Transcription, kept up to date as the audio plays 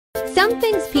Some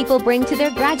things people bring to their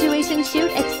graduation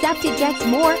shoot, except it gets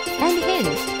more and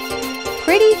hinged.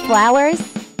 Pretty flowers.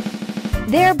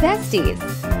 Their besties.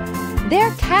 Their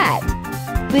cat.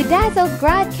 Bedazzled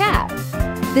grad cap.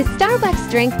 The Starbucks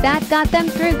drink that got them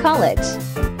through college.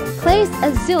 Clay's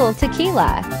Azul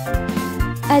tequila.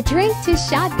 A drink to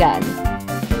shotgun.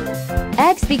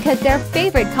 Eggs because their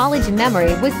favorite college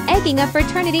memory was egging a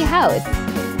fraternity house.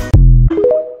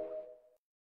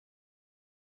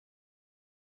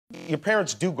 Your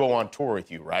parents do go on tour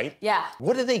with you, right? Yeah.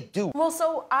 What do they do? Well,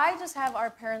 so I just have our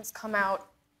parents come out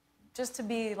just to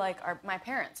be like my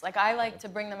parents. Like, I like to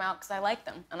bring them out because I like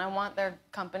them and I want their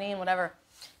company and whatever.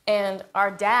 And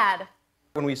our dad.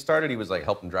 When we started, he was like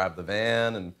helping drive the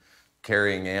van and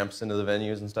carrying amps into the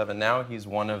venues and stuff. And now he's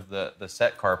one of the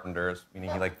set carpenters,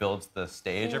 meaning he like builds the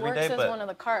stage every day. He works as one of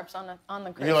the carps on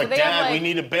the crew. You're like, so Dad, like, we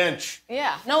need a bench.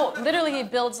 Yeah. No, literally he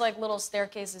builds like little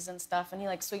staircases and stuff and he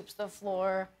like sweeps the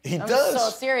floor. He I'm does?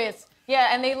 So serious.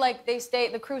 Yeah, and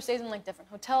the crew stays in like different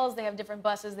hotels, they have different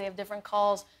buses, they have different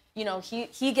calls. You know,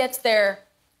 he gets there.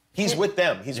 He's with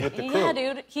them. He's with the crew. Yeah,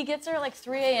 dude. He gets there at like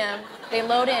 3 a.m. They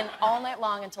load in all night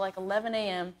long until like 11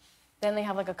 a.m. Then they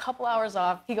have like a couple hours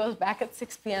off. He goes back at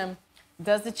 6 p.m.,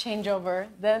 does the changeover.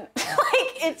 Then,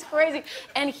 like, it's crazy.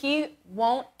 And he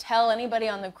won't tell anybody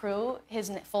on the crew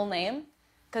his full name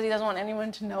because he doesn't want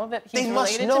anyone to know that he's related to me. They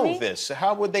must know this.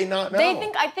 How would they not know?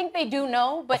 I think they do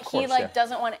know, but he like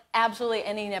doesn't want absolutely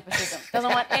any nepotism.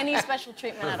 Doesn't want any special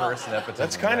treatment at all. Nepotism.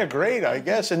 That's kind of great, I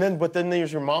guess. But then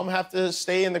does your mom have to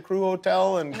stay in the crew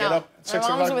hotel and get up at 6 o'clock?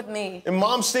 My mom's o'clock? with me. And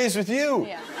Mom stays with you.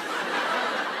 Yeah.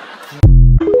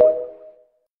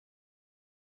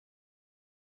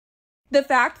 The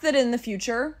fact that in the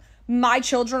future, my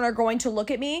children are going to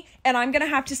look at me and I'm going to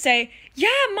have to say, yeah,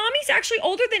 mommy's actually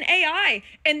older than AI.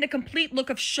 And the complete look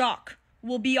of shock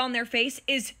will be on their face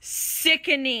is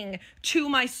sickening to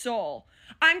my soul.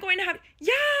 I'm going to have,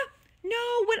 yeah,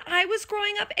 no, when I was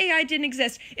growing up, AI didn't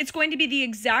exist. It's going to be the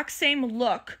exact same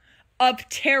look of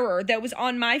terror that was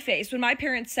on my face when my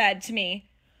parents said to me,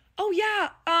 oh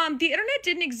yeah, the internet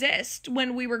didn't exist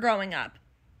when we were growing up.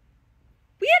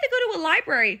 We had to go to a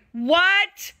library.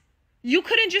 What? You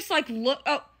couldn't just like look.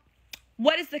 Oh,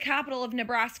 what is the capital of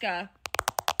Nebraska?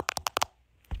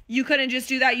 You couldn't just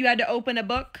do that. You had to open a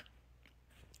book.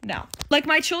 No. Like,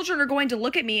 my children are going to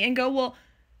look at me and go, well,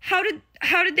 how did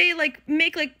they like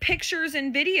make like pictures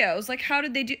and videos? Like, how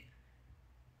did they do?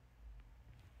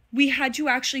 We had to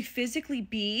actually physically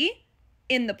be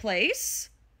in the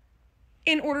place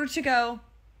in order to go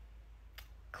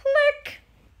click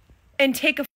and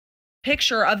take a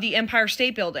picture of the Empire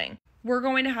State Building. We're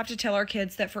going to have to tell our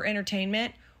kids that for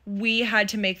entertainment, we had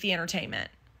to make the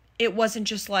entertainment. It wasn't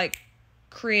just like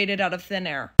created out of thin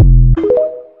air.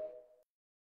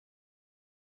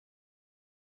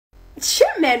 Shit,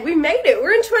 man, we made it.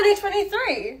 We're in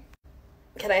 2023.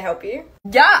 Can I help you?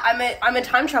 Yeah, I'm a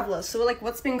time traveler, so like,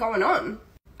 what's been going on?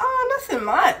 Oh, nothing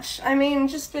much. I mean,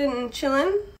 just been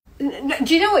chilling.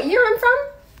 Do you know what year I'm from?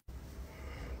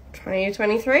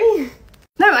 2023.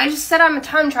 No, I just said I'm a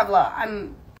time traveler.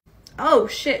 Oh,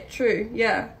 shit, true.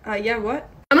 Yeah. Yeah, what?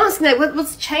 I'm asking, like,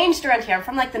 what's changed around here? I'm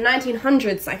from, like, the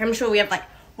 1900s. Like, I'm sure we have, like,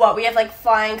 what? We have, like,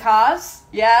 flying cars?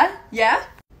 Yeah? Yeah?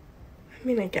 I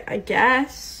mean, I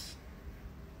guess.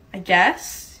 I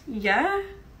guess? Yeah?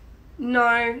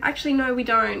 No. Actually, no, we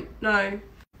don't. No.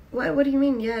 What do you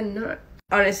mean, yeah, no?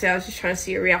 Honestly, I was just trying to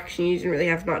see your reaction. You didn't really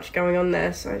have much going on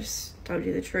there, so I just told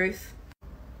you the truth.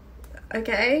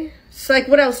 Okay. So, like,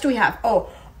 what else do we have? Oh,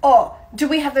 do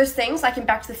we have those things, like in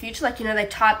Back to the Future? Like, you know, they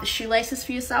tie up the shoelaces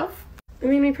for yourself? I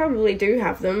mean, we probably do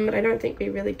have them, but I don't think we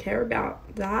really care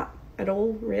about that at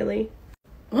all, really.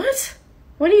 What?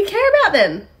 What do you care about,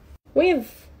 then? We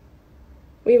have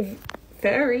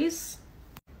furries.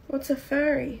 What's a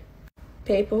furry?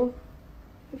 People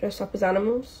dressed up as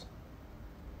animals.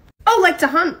 Oh, like to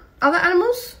hunt other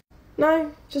animals?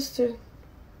 No, just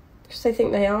because they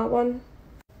think they are one.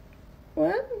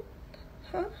 What?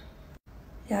 Huh?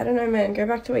 Yeah, I don't know, man. Go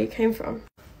back to where you came from.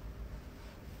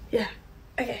 Yeah.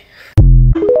 Okay.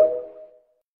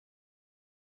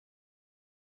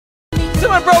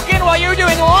 Someone broke in while you were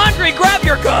doing laundry. Grab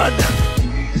your gun.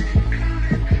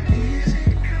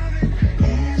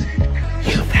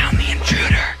 You found the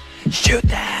intruder. Shoot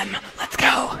them. Let's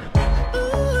go.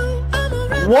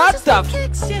 What the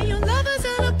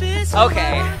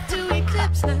Okay.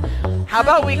 How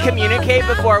about we communicate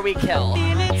before we kill?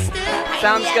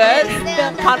 Sounds good?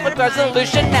 Conflict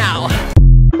resolution now.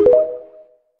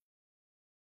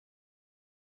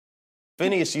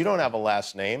 Phineas, you don't have a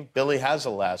last name. Billy has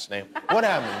a last name. What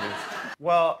happened?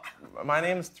 Well, my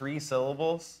name's 3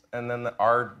 syllables, and then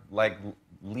our like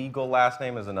legal last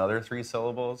name is another 3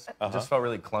 syllables. It just felt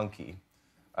really clunky.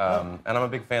 And I'm a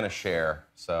big fan of Cher,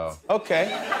 so. Okay.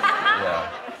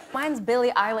 Yeah. Mine's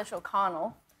Billie Eilish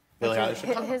O'Connell. Billie Eilish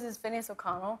O'Connell. His is Phineas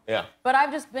O'Connell. Yeah. But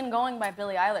I've just been going by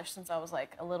Billie Eilish since I was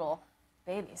like a little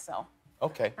baby, so.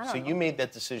 Okay, so know. you made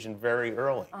that decision very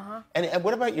early. And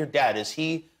what about your dad? Is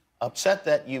he upset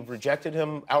that you've rejected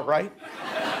him outright?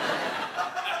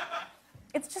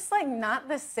 It's just like not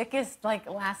the sickest like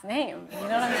last name. You know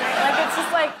what I'm saying? Like it's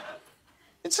just like.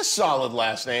 It's a solid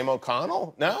last name,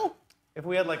 O'Connell. No? If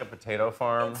we had like a potato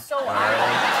farm. It's so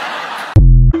odd.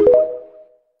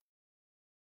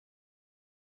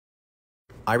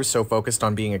 I was so focused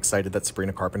on being excited that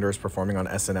Sabrina Carpenter is performing on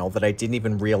SNL that I didn't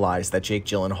even realize that Jake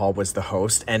Gyllenhaal was the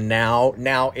host. And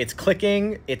now it's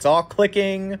clicking. It's all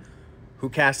clicking. Who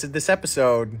casted this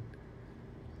episode?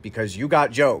 Because you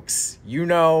got jokes. You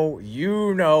know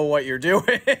what you're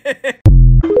doing.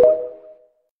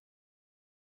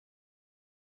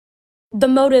 The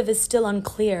motive is still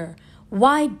unclear.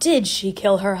 Why did she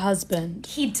kill her husband?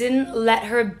 He didn't let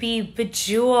her be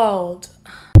bejeweled.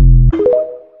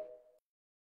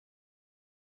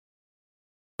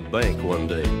 Bank one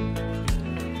day.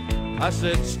 I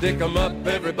said, stick 'em up,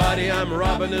 everybody, I'm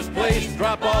robbing this place.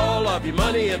 Drop all of your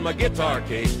money in my guitar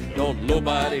case. Don't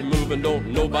nobody move and don't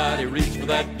nobody reach for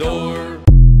that door.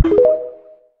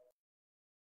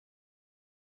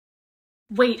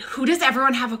 Wait, who does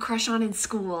everyone have a crush on in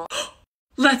school?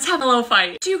 Let's have a little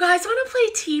fight. Do you guys want to play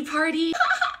Tea Party?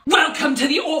 Welcome to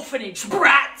the orphanage,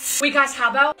 brats! Wait, guys,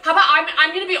 how about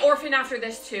I'm gonna be orphan after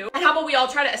this too? And how about we all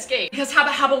try to escape? Because how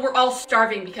about we're all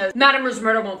starving because Madame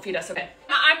Rosmerta won't feed us, okay?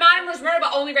 I'm Madame Rosmerta,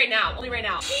 but only right now, Do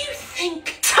you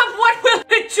think someone will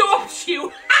adopt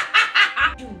you?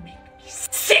 You make me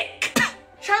sick!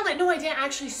 Charlotte, no, I didn't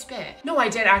actually spit. I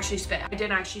didn't actually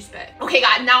spit. Okay,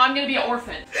 God, now I'm gonna be an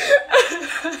orphan.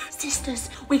 Sisters.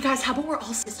 Wait, guys, how about we're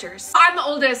all sisters? I'm the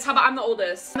oldest. How about I'm the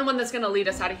oldest? I'm the one that's gonna lead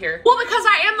us out of here. Well, because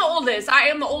I am the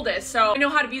oldest, so I know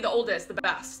how to be the oldest, the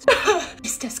best.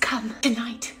 Sisters, come.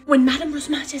 Tonight, when Madame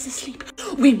Rosmerta is asleep,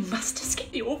 we must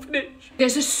escape the orphanage.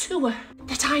 There's a sewer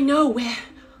that I know where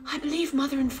I believe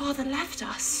Mother and Father left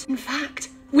us. In fact,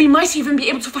 we might even be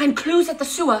able to find clues at the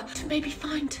sewer to maybe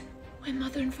find where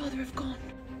Mother and Father have gone.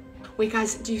 Wait,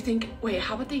 guys,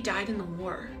 how about they died in the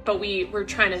war? But we're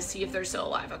trying to see if they're still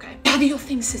alive, okay? Gather your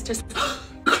things, sisters.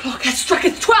 The clock has struck,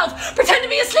 it's 12! Pretend to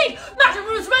be asleep! Madame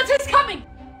Rosmerta is coming!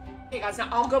 Okay, guys, now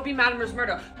I'll go be Madame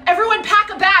Rosmerta. Everyone pack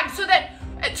a bag so that,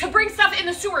 to bring stuff in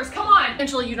the sewers, come on!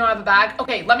 Angela, you don't have a bag?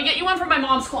 Okay, let me get you one from my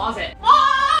mom's closet.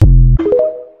 Mom!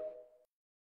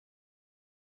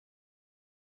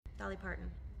 Dolly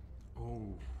Parton.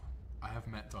 Oh, I have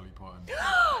met Dolly Parton.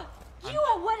 You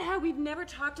are what? How we've never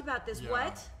talked about this. Yeah,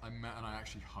 what? I met and I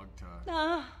actually hugged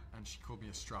her. And she called me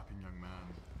a strapping young man.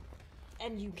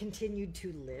 And you continued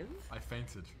to live? I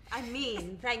fainted. I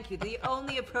mean, thank you. The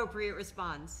only appropriate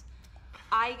response.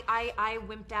 I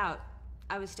wimped out.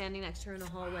 I was standing next to her in the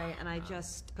hallway and I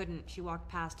just couldn't. She walked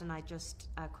past and I just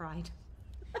cried.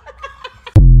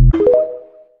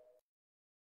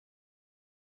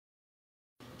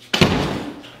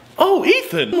 Oh,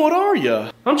 Ethan, what are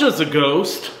you? I'm just a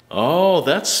ghost. Oh,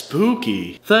 that's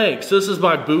spooky. Thanks, this is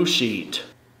my boo sheet.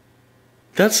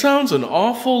 That sounds an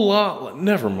awful lot like,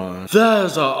 never mind. That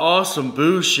is an awesome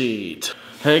boo sheet.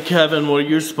 Hey Kevin, what are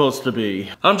you supposed to be?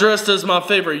 I'm dressed as my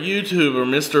favorite YouTuber,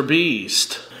 Mr.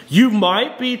 Beast. You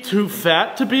might be too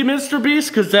fat to be Mr. Beast,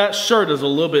 because that shirt is a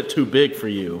little bit too big for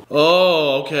you.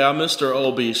 Oh, okay, I'm Mr.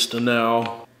 Obeast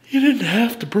now. You didn't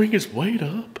have to bring his weight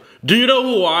up. Do you know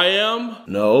who I am?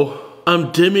 No.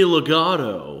 I'm Demi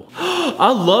Lovato.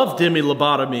 I love Demi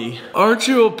Lobotomy. Aren't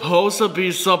you supposed to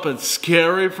be something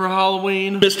scary for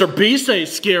Halloween? Mr. Beast ain't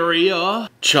scary,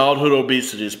 Childhood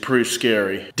obesity is pretty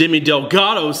scary. Demi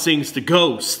Delgado sings to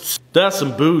ghosts. That's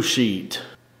some boo sheet.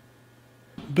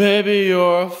 Baby,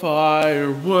 you're a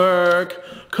firework.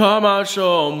 Come on,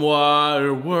 show 'em what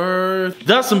you're worth.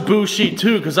 That's some boo sheet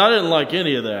too, because I didn't like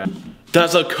any of that.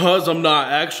 That's because I'm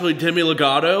not actually Demi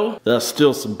Lovato? That's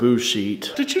still some boo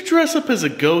sheet. Did you dress up as a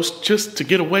ghost just to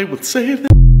get away with saying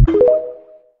that?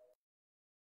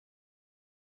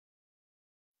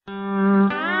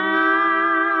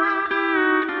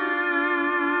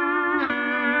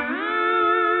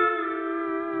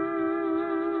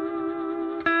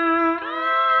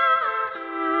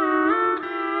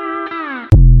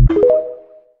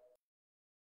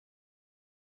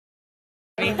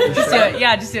 Just do it.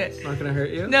 Yeah, just do it. Not gonna hurt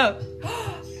you? No.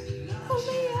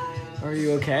 Are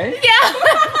you okay? Yeah.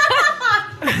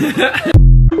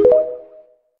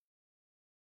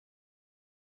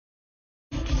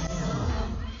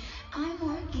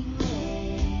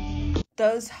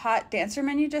 those hot dancer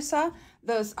men you just saw,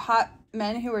 those hot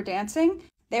men who were dancing,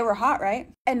 they were hot, right?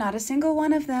 And not a single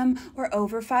one of them were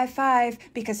over 5'5",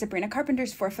 because Sabrina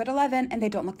Carpenter's 4'11", and they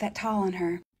don't look that tall on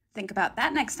her. Think about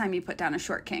that next time you put down a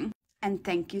short king. And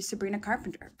thank you, Sabrina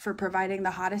Carpenter, for providing the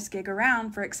hottest gig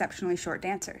around for exceptionally short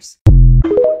dancers.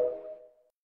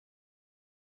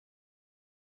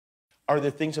 Are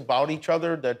there things about each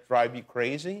other that drive you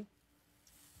crazy?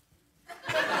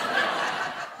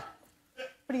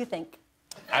 What do you think?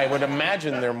 I would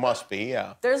imagine there must be,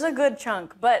 yeah. There's a good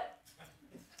chunk, but...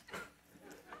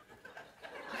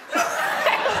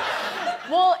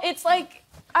 Well, it's like,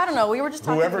 I don't know, we were just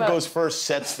talking Whoever about... goes first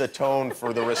sets the tone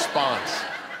for the response.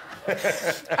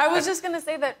 I was just gonna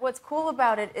say that what's cool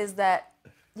about it is that,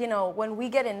 you know, when we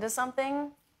get into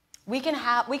something, we can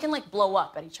like blow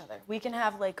up at each other. We can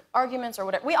have like arguments or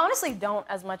whatever. We honestly don't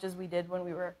as much as we did when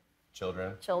we were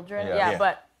children. Yeah.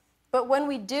 But when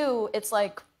we do, it's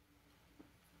like,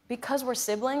 because we're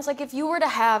siblings, like if you were to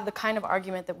have the kind of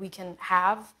argument that we can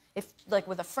have, if like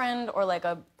with a friend or like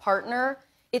a partner,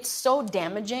 it's so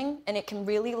damaging and it can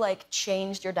really like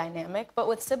change your dynamic. But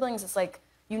with siblings, it's like,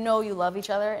 you know you love each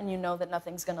other and you know that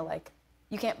nothing's gonna like,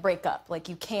 you can't break up. Like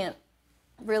you can't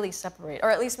really separate,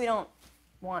 or at least we don't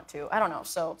want to. I don't know,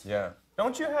 so. Yeah.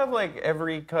 Don't you have like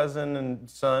every cousin and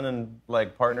son and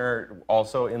like partner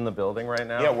also in the building right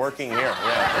now? Yeah, working here,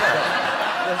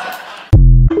 yeah.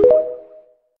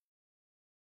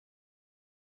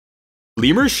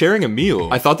 Lemur's sharing a meal.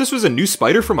 I thought this was a new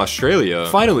spider from Australia.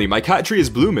 Finally, my cat tree is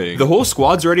blooming. The whole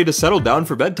squad's ready to settle down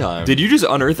for bedtime. Did you just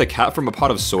unearth a cat from a pot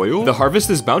of soil? The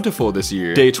harvest is bountiful this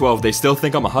year. Day 12, they still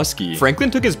think I'm a husky. Franklin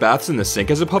took his baths in the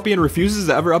sink as a puppy and refuses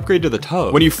to ever upgrade to the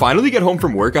tub. When you finally get home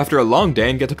from work after a long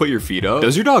day and get to put your feet up,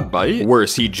 does your dog bite?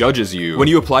 Worse, he judges you. When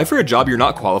you apply for a job you're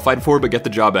not qualified for but get the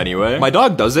job anyway. My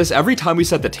dog does this every time we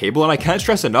set the table, and I can't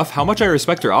stress enough how much I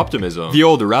respect her optimism. The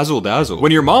old razzle dazzle.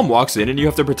 When your mom walks in and you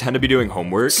have to pretend to be doing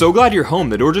homework. So glad you're home,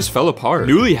 the door just fell apart.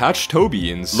 Newly hatched toe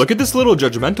beans. Look at this little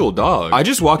judgmental dog. I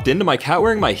just walked into my cat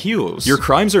wearing my heels. Your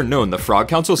crimes are known, the Frog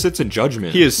Council sits in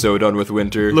judgment. He is so done with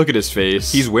winter. Look at his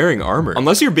face. He's wearing armor.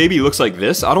 Unless your baby looks like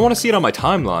this, I don't want to see it on my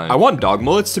timeline. I want dog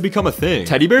mullets to become a thing.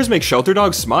 Teddy bears make shelter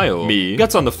dogs smile. Me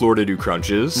gets on the floor to do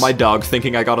crunches. My dog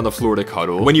thinking I got on the floor to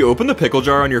cuddle. When you open the pickle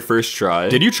jar on your first try,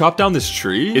 did you chop down this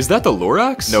tree? Is that the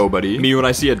Lorax? Nobody. Me when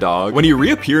I see a dog. When you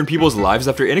reappear in people's lives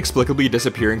after inexplicably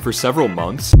disappearing for several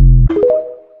months.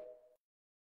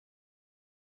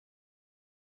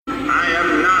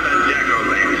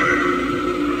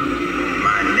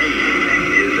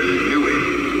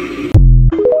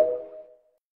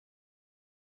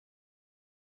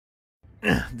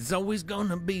 There's always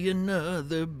gonna be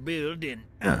another building,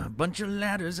 a bunch of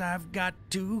ladders I've got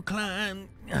to climb,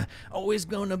 always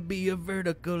gonna be a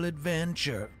vertical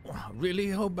adventure. Really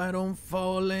hope I don't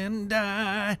fall and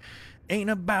die. Ain't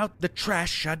about the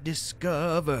trash I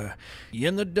discover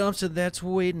in the dumpster that's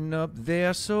waiting up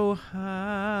there so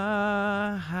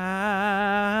high.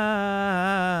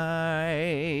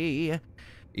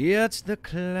 It's the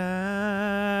climb.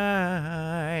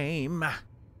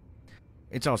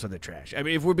 It's also the trash. I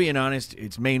mean, if we're being honest,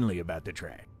 it's mainly about the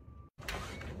trash.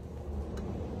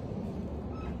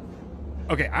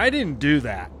 Okay, I didn't do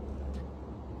that.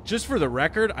 Just for the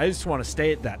record, I just want to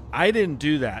state that I didn't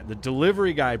do that. The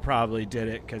delivery guy probably did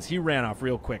it because he ran off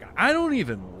real quick. I don't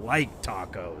even like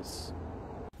tacos.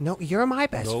 No, you're my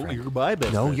best friend. No, you're my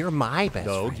best No, friend. you're my best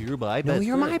No, friend. you're my No, best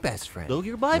you're friend. my best friend. No,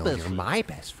 you're my No, best you're friend. my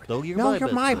best friend. No, you're No, my you're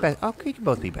best my friend. best. Okay, you can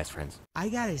both be best friends. I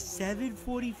got a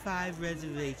 7:45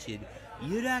 reservation.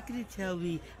 You're not gonna tell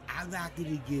me I'm not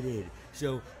gonna get in.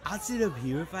 So I'll sit up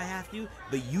here if I have to,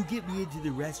 but you get me into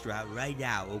the restaurant right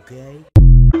now, okay?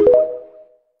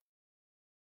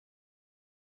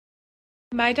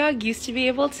 My dog used to be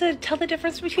able to tell the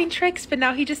difference between tricks, but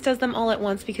now he just does them all at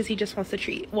once because he just wants to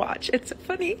treat. Watch, it's so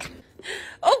funny.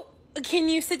 Oh, can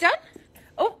you sit down?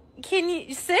 Oh, can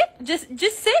you sit? Just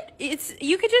sit.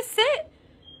 You could just sit.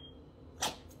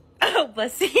 Oh,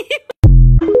 bless you.